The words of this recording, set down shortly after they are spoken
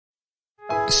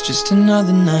It's just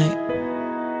another night,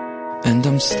 and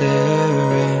I'm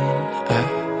staring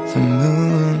at the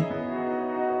moon.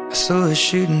 I saw a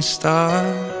shooting star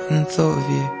and thought of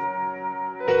you.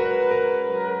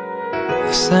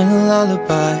 I sang a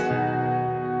lullaby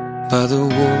by the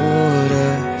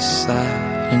waterside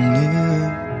and knew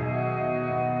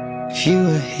if you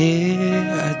were here,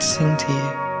 I'd sing to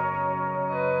you.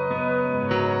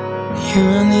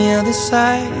 You're on the other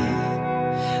side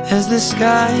as the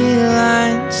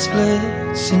skyline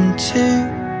splits in two,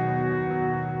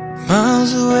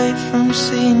 miles away from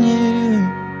seeing you.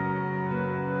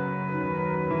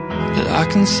 But I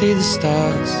can see the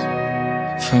stars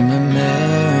from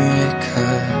America.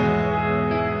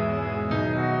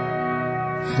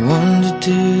 I wonder,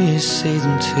 do you see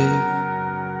them too?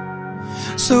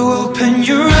 So open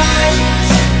your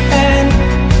eyes and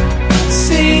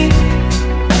see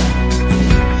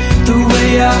the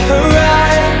way our horizons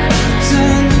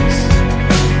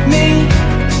meet,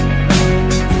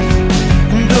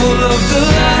 and all of the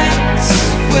lights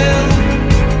will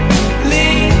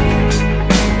lead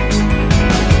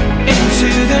into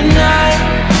the night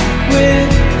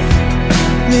with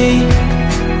me.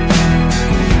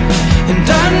 And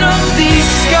I know these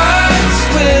scars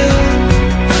will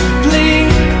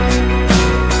bleed,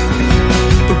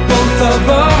 but both of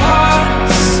our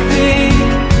hearts bleed.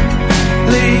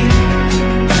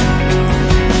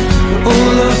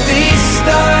 All of these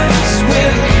stars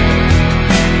will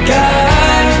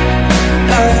guide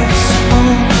us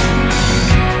home.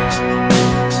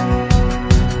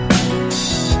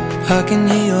 I can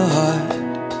hear your heart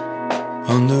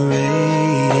on the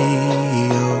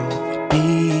radio. It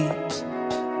beats.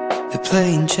 They're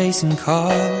playing Chasing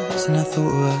Cars, and I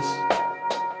thought of us.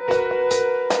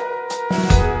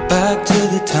 Back to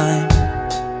the time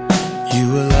you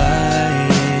were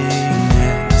lying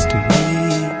next to me.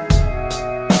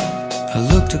 I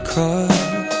looked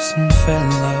across and fell in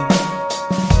love,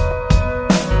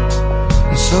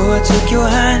 and so I took your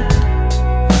hand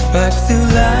back through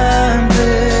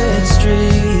lamplit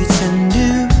streets and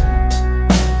knew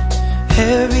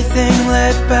everything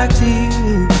led back to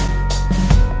you.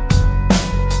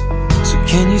 So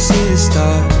can you see the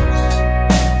stars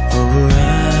over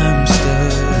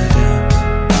Amsterdam?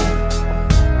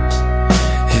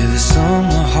 Hear the song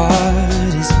my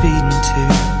heart is beating to.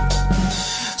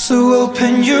 So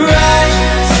open your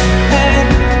eyes and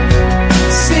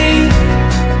see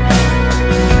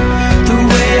the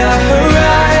way our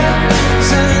horizons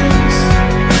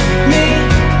meet,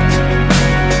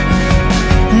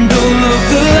 and all of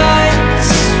the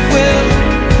lights will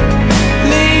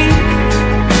lead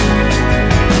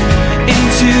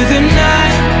into the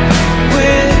night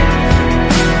with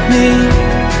me.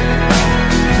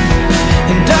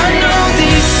 And I know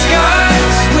these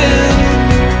scars will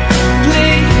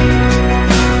bleed,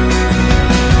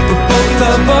 but both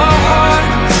of our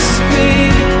hearts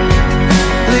bleed.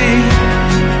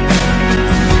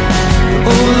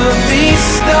 All of these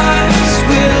stars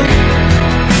will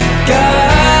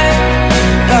guide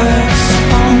us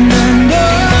on and on.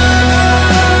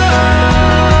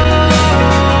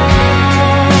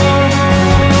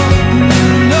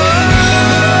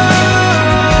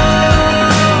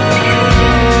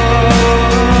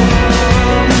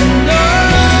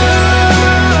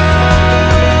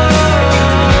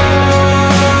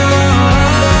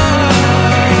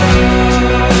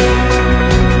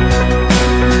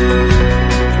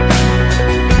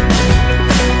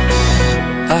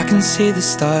 I can see the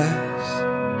stars,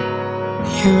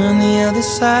 you're on the other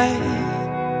side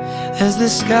as the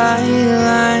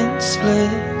skyline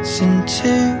splits in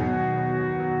two,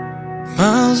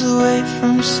 miles away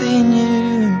from seeing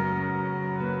you.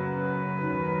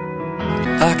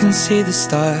 I can see the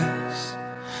stars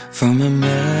from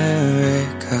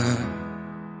America.